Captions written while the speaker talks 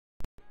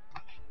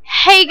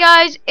Hey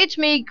guys, it's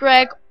me,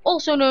 Greg,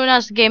 also known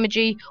as the Gamer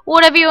G,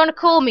 whatever you want to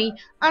call me,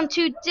 and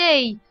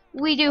today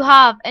we do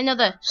have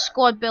another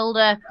squad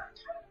builder.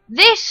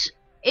 This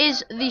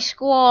is the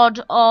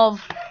squad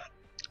of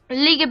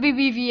Liga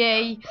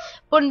BBVA,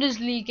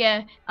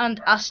 Bundesliga,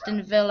 and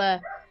Aston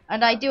Villa.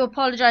 And I do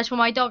apologise for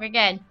my dog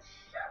again.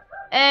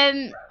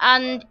 And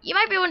you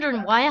might be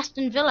wondering, why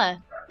Aston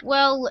Villa?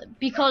 Well,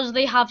 because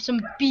they have some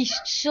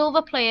beast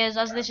silver players,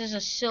 as this is a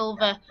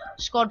silver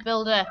squad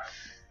builder.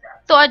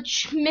 Thought I'd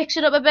mix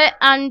it up a bit,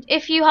 and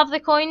if you have the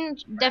coin,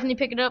 definitely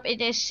pick it up.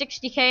 It is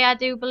 60k, I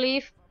do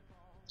believe,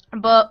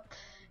 but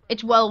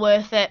it's well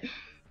worth it.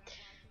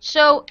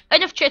 So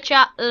enough chit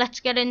chat,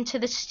 let's get into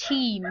this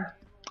team.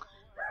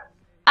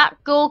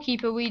 At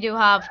goalkeeper we do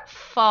have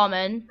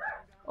Farman.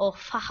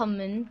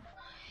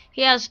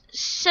 He has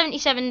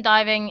 77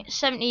 diving,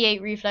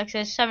 78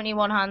 reflexes,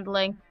 71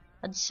 handling,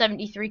 and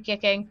 73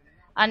 kicking.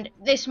 And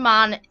this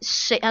man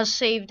has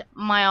saved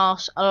my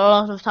arse a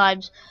lot of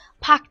times.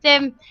 Packed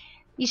him.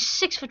 He's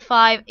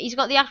 6'5". He's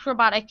got the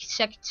acrobatic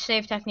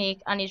save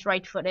technique, and he's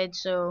right-footed.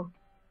 So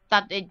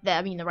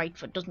the right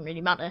foot doesn't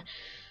really matter.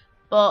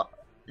 But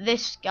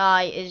this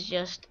guy is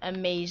just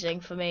amazing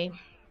for me.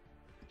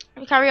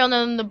 We carry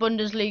on the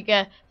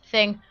Bundesliga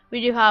thing.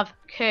 We do have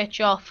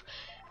Kirchhoff.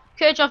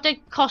 Kirchhoff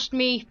did cost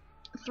me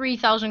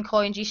 3,000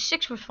 coins. He's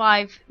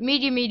 6'5",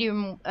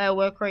 medium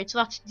work rate, so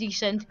that's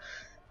decent.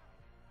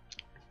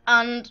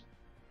 And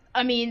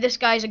I mean, this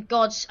guy's a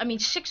god. I mean,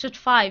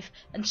 6'5"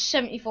 and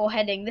 74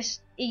 heading.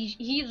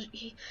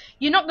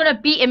 You're not gonna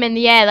beat him in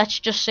the air. Let's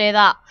just say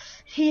that.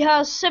 He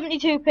has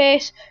 72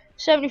 pace,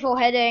 74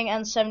 heading,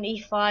 and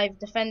 75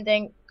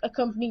 defending,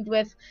 accompanied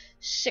with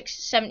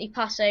 670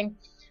 passing.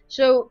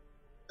 So,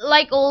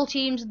 like all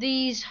teams,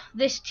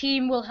 this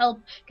team will help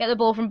get the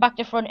ball from back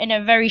to front in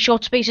a very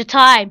short space of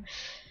time.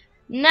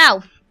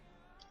 Now,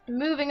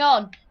 moving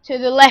on to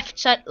the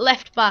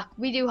left back,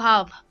 we do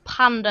have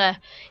Pander.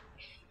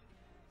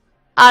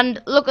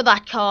 And look at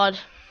that card.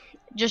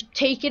 Just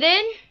take it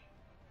in.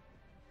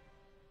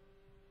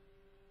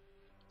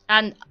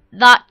 And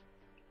that,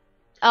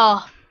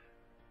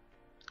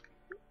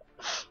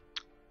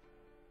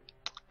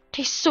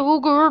 tastes so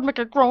good, make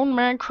a grown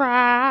man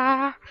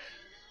cry.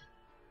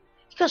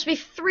 It cost me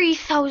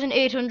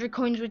 3,800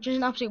 coins, which is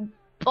an absolute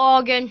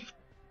bargain.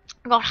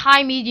 I got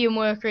high medium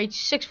work rate,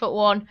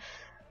 6'1".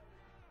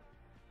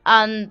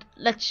 And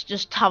let's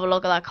just have a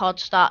look at that card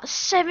stat.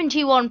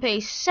 71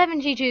 pace,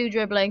 72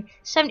 dribbling,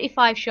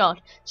 75 shot,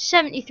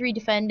 73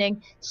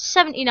 defending,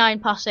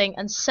 79 passing,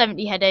 and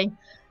 70 heading.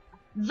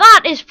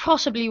 That is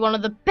possibly one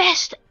of the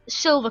best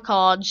silver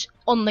cards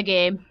on the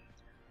game.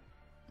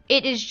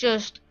 It is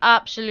just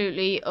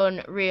absolutely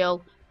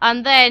unreal.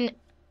 And then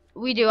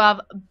we do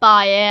have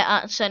Bayer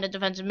at centre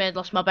defensive mid.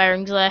 Lost my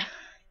bearings there.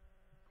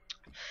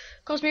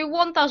 Cost me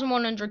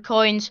 1,100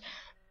 coins.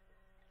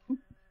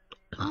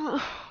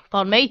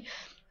 Pardon me.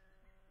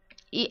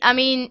 I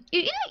mean,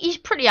 he's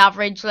pretty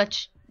average.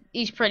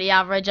 He's pretty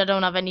average. I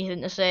don't have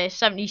anything to say.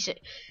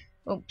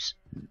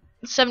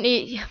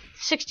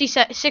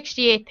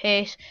 68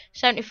 pace,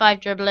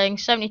 75 dribbling,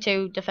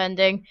 72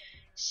 defending,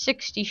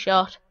 60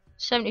 shot,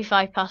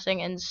 75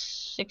 passing, and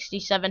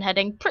 67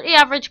 heading. Pretty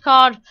average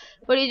card,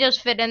 but he does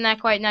fit in there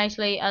quite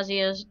nicely, as he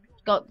has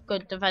got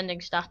good defending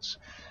stats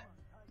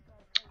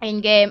in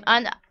game.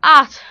 And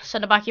at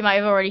centre back, you might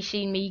have already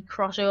seen me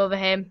cross over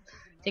him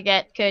to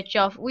get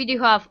Kirchhoff. We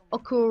do have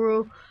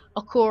Okore,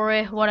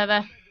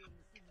 whatever.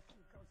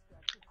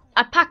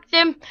 I packed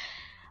him,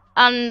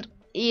 and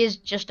he is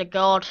just a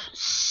god.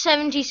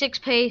 76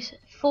 pace,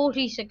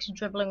 46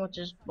 dribbling, which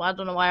is, I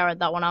don't know why I read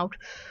that one out.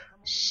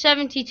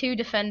 72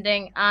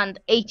 defending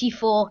and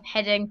 84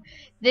 heading.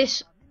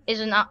 This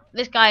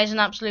guy is an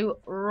absolute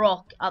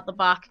rock at the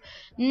back.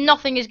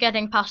 Nothing is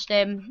getting past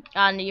him,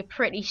 and you're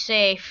pretty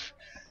safe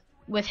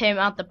with him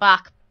at the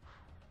back.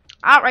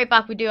 At right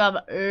back, we do have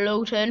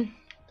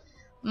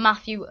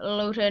Matthew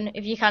Lowton.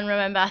 If you can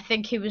remember, I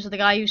think he was the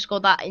guy who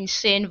scored that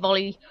insane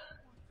volley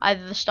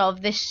either the start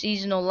of this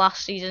season or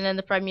last season in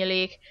the Premier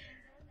League.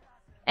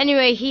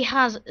 Anyway, he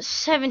has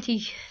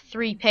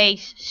 73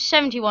 pace,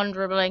 71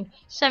 dribbling,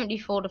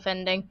 74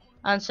 defending,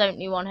 and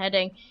 71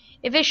 heading.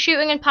 If his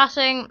shooting and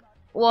passing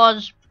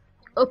was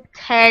up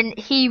 10,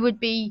 he would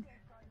be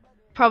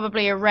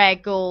probably a rare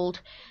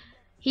gold.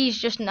 He's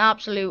just an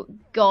absolute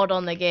god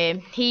on the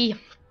game. He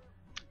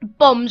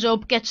bombs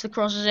up, gets the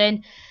crosses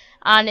in,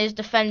 and his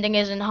defending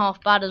isn't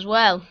half bad as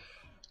well.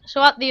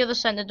 So at the other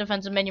centre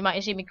defensive mid, you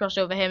might see me cross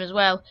over him as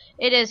well.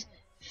 It is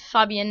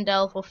Fabian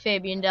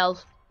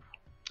Delph.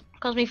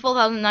 Cost me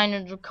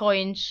 4,900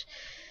 coins.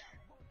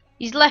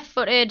 He's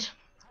left-footed.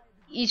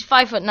 He's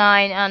 5'9",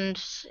 and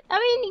I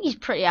mean, he's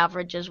pretty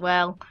average as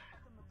well.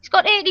 He's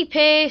got 80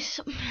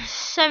 pace,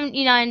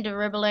 79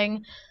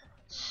 dribbling,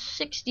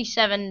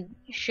 67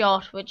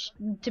 shot, which,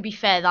 to be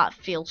fair, that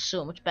feels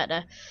so much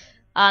better,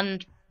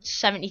 and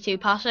 72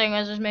 passing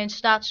as his main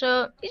stat.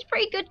 So he's a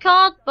pretty good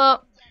card,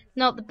 but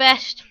not the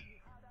best.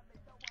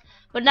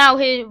 But now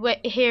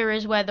here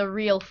is where the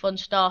real fun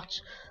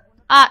starts.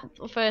 At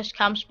the first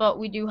camp spot,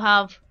 we do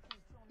have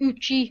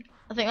Uchi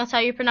I think that's how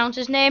you pronounce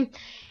his name.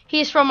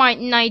 He's from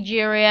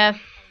Nigeria,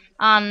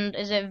 and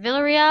is it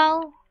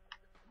Villarreal?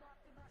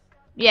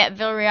 Yeah,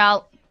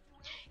 Villarreal.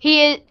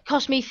 He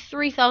cost me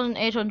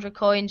 3,800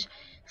 coins,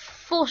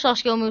 4-star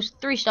skill moves,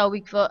 3-star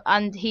weak foot,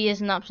 and he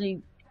is an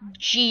absolute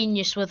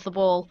genius with the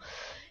ball.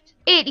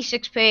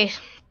 86 pace,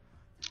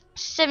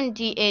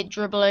 78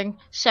 dribbling,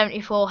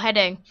 74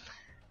 heading,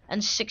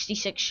 and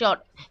 66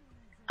 shot.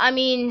 I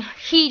mean,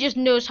 he just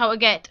knows how to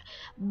get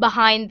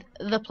behind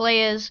the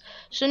players.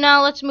 So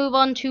now let's move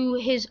on to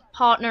his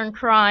partner in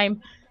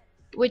crime,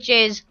 which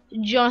is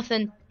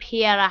Jonathan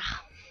Pierre.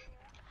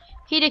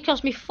 He did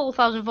cost me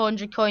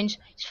 4,400 coins.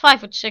 He's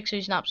 5'6", so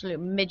he's an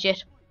absolute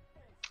midget.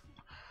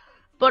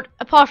 But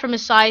apart from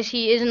his size,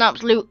 he is an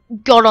absolute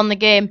god on the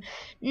game.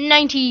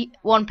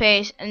 91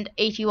 pace and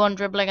 81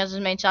 dribbling as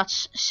his main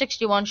stats.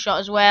 61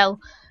 shot as well.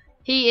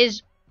 He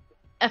is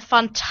a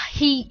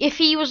if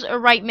he was a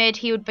right mid,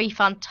 he would be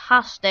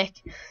fantastic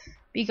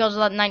because of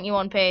that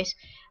 91 pace.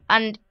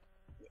 And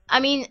I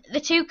mean, the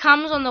two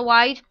cams on the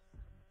wide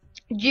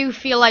do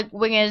feel like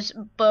wingers,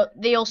 but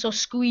they also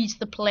squeeze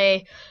the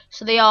play,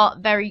 so they are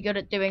very good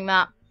at doing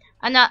that.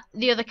 And at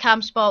the other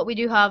cam spot, we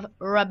do have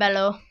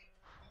Rabello.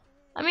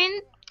 I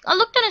mean, I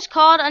looked on his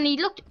card and he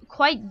looked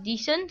quite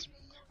decent,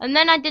 and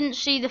then I didn't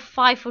see the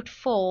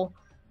 5'4",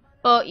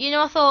 but you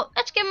know, I thought,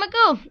 let's give him a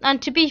go.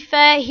 And to be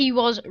fair, he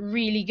was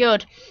really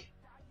good.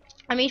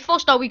 I mean,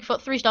 4-star weak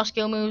foot, 3-star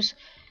skill moves,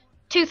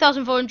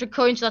 2,400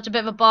 coins, so that's a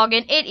bit of a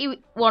bargain.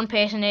 81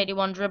 pace and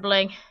 81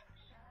 dribbling,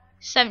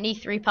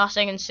 73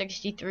 passing and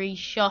 63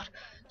 shot.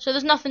 So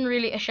there's nothing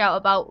really to shout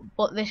about,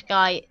 but this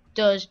guy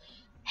does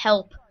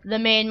help the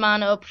main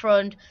man up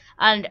front.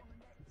 And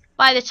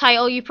by the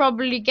title, you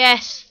probably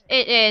guess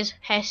it is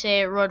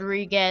Jese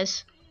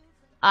Rodriguez.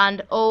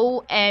 And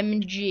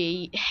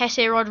OMG,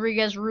 Jese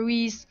Rodriguez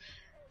Ruiz.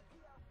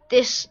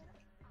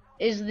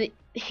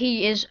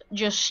 He is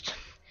just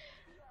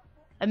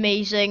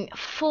amazing.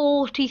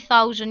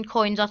 40,000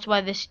 coins. That's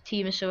why this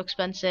team is so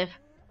expensive.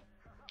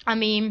 I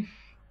mean,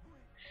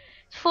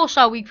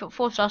 4-star weak foot,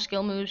 4-star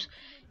skill moves.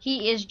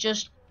 He is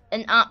just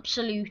an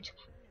absolute.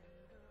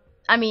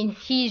 I mean,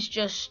 he's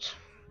just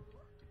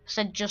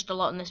said just a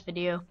lot in this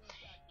video.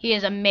 He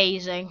is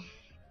amazing.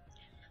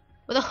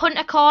 With a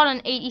Hunter card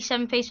and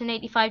 87 pace and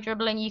 85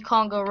 dribbling, you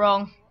can't go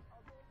wrong.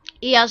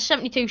 He has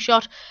 72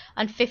 shot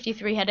and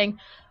 53 heading.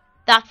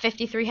 That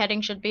 53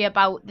 heading should be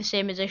about the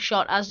same as his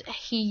shot, as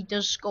he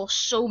does score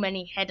so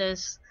many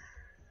headers.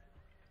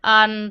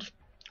 And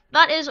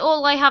that is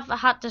all I have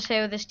had to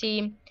say with this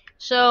team.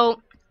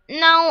 So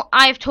now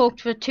I've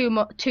talked for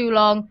too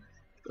long.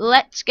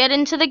 Let's get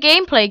into the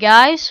gameplay,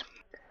 guys.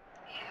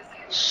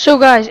 So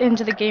guys,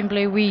 into the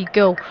gameplay we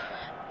go.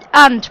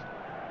 And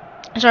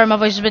sorry, my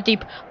voice is a bit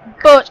deep,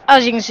 but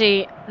as you can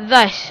see,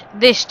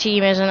 this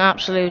team is an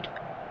absolute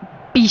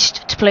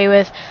beast to play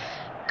with.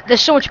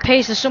 There's so much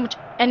pace, there's so much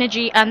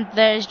energy, and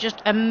there's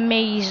just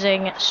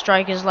amazing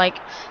strikers. Like,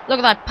 look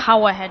at that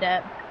power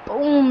header,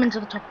 boom, into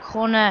the top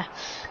corner.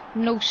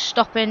 No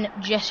stopping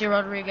Jese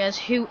Rodriguez,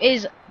 who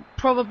is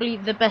probably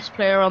the best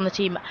player on the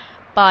team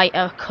by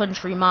a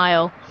country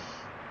mile.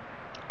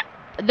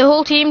 The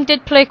whole team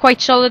did play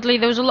quite solidly.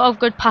 There was a lot of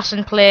good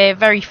passing play,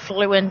 very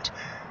fluent,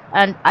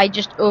 and I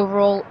just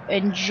overall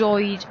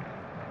enjoyed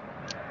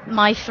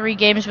my 3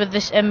 games with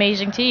this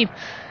amazing team.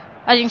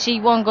 As you can see,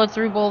 one good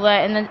through ball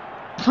there, and then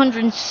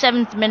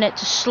 107th minute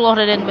to slot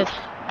it in with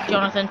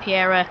Jonathan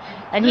Pierre,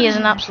 and he is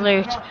an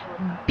absolute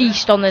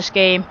beast on this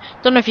game.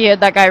 Don't know if you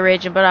heard that guy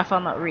raging, but I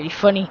found that really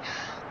funny.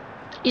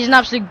 He's an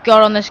absolute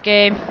god on this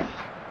game.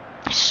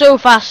 So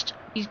fast,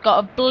 he's got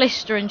a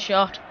blistering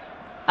shot,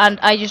 and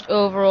I just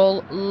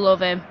overall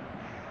love him.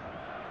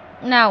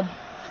 Now,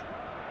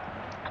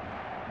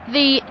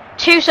 the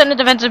 2 centre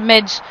defensive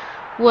mids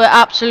were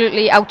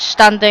absolutely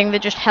outstanding. They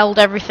just held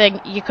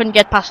everything. You couldn't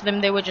get past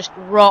them. They were just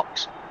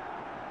rocks.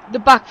 The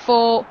back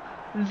 4,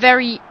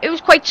 it was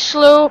quite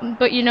slow,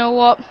 but you know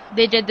what?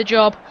 They did the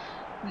job.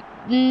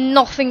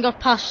 Nothing got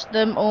past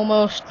them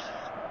almost.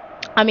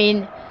 I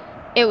mean,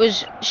 it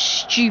was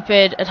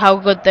stupid at how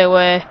good they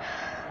were,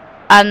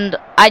 and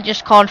I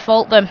just can't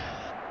fault them.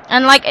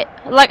 And like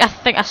I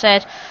think I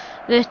said,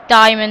 the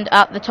diamond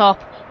at the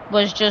top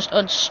was just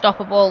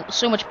unstoppable.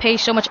 So much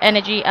pace, so much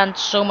energy, and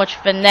so much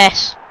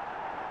finesse.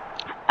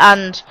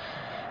 And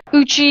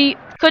Uchi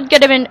could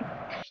get him in.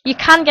 You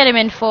can get him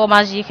in form,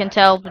 as you can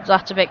tell, but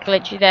that's a bit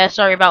glitchy there.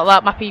 Sorry about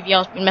that. My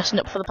PVR's been messing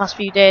up for the past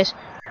few days.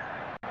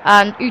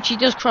 And Uchi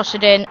does cross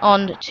it in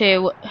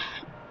onto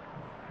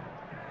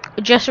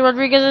Jese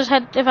Rodriguez's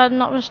head, if I'm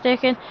not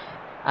mistaken.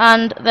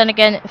 And then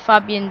again,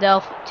 Fabian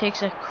Delph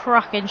takes a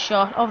cracking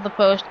shot of the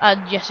post,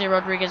 and Jese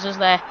Rodriguez is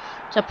there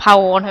to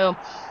power one home.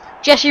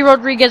 Jese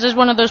Rodriguez is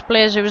one of those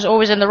players who is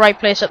always in the right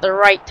place at the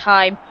right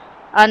time,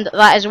 and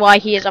that is why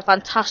he is a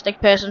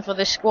fantastic person for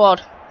this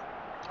squad.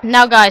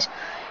 Now guys,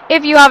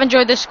 if you have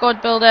enjoyed this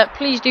squad builder,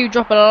 please do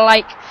drop a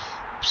like,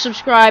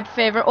 subscribe,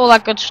 favourite, all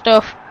that good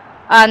stuff.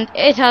 And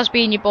it has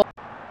been your boy